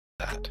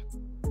that?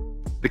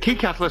 The key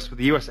catalyst for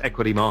the US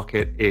equity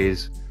market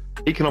is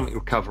economic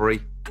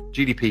recovery,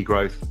 GDP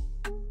growth,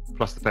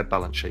 plus the Fed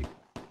balance sheet.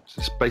 So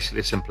it's basically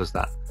as simple as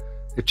that.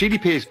 If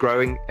GDP is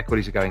growing,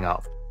 equities are going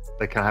up.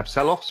 They can have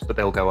sell-offs, but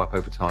they'll go up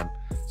over time.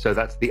 So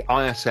that's the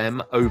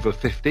ISM over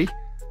 50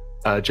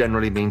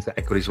 generally means that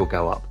equities will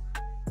go up.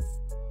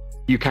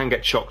 You can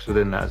get shocks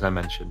within that, as I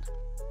mentioned.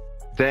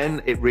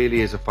 Then it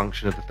really is a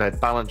function of the Fed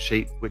balance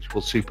sheet, which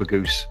will super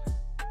goose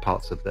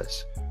parts of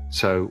this.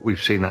 So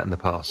we've seen that in the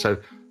past. So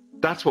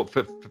that's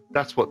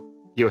what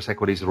US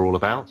equities are all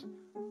about.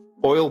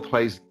 Oil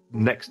plays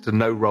next to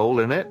no role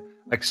in it,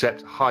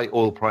 except high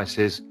oil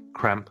prices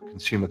cramp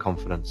consumer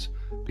confidence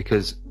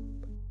because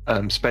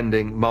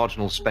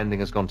marginal spending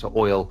has gone to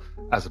oil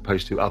as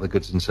opposed to other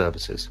goods and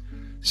services.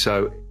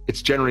 So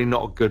it's generally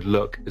not a good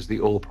look as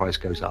the oil price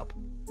goes up.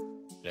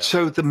 Yeah.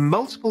 So the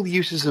multiple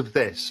uses of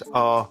this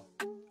are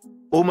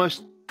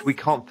almost, we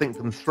can't think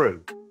them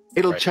through.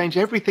 It'll change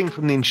everything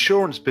from the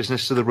insurance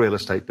business to the real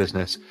estate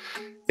business.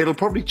 It'll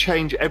probably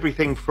change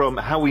everything from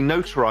how we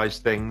notarize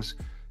things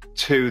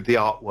to the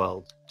art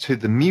world, to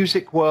the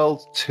music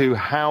world, to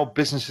how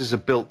businesses are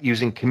built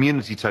using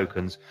community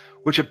tokens,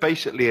 which are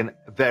basically a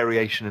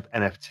variation of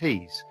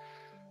NFTs.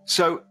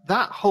 So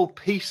that whole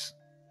piece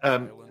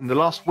in the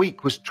last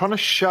week was trying to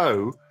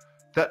show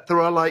that there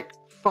are like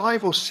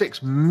 5 or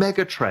 6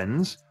 mega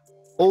trends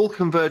all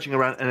converging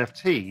around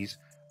NFTs,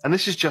 and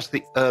this is just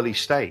the early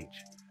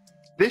stage.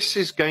 This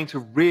is going to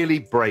really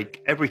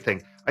break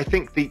everything. I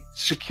think the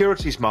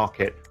securities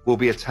market will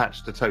be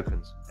attached to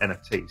tokens,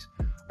 NFTs.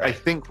 I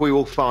think we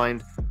will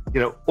find,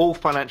 all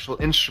financial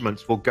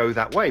instruments will go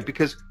that way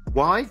because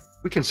why?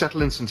 We can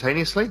settle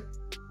instantaneously.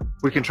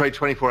 We can trade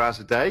 24 hours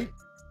a day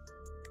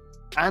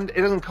and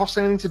it doesn't cost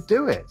anything to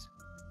do it.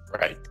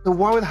 Right. So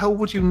why the hell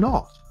would you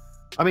not?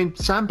 I mean,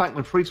 Sam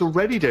Bankman-Fried's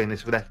already doing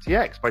this with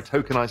FTX by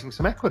tokenizing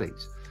some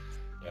equities.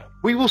 Yeah.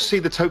 We will see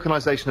the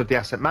tokenization of the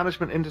asset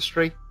management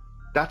industry.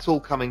 That's all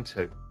coming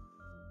too.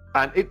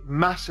 And it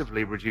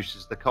massively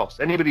reduces the cost.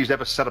 Anybody who's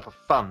ever set up a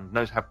fund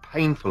knows how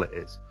painful it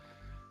is.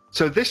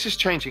 So this is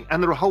changing,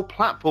 and there are whole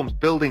platforms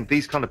building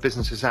these kind of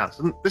businesses out.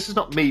 And this is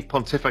not me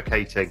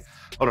pontificating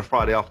on a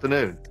Friday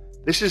afternoon.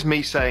 This is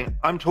me saying,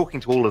 I'm talking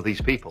to all of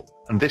these people,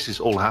 and this is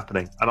all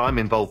happening. And I'm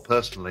involved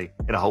personally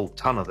in a whole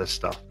ton of this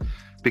stuff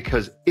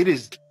because it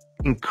is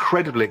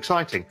incredibly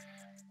exciting.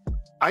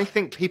 I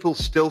think people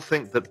still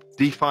think that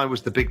DeFi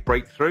was the big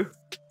breakthrough.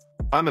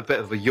 I'm a bit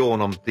of a yawn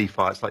on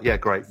DeFi. It's like, yeah,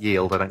 great,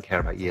 yield. I don't care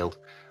about yield.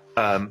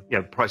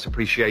 Price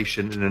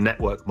appreciation in a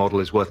network model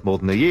is worth more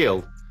than the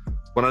yield.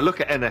 When I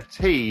look at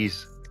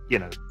NFTs,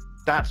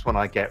 that's when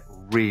I get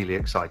really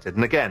excited.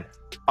 And again,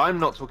 I'm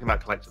not talking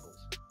about collectibles.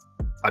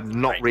 I'm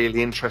not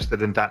really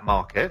interested in that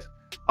market.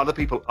 Other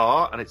people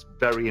are, and it's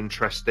very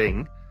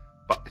interesting,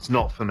 but it's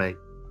not for me.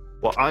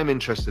 What I'm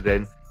interested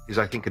in is,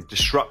 I think, a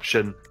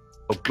disruption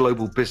of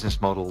global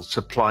business models,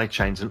 supply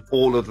chains, and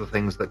all of the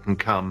things that can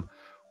come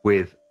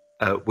with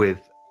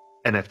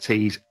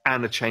NFTs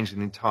and a change in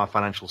the entire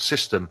financial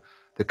system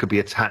that could be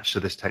attached to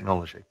this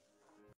technology.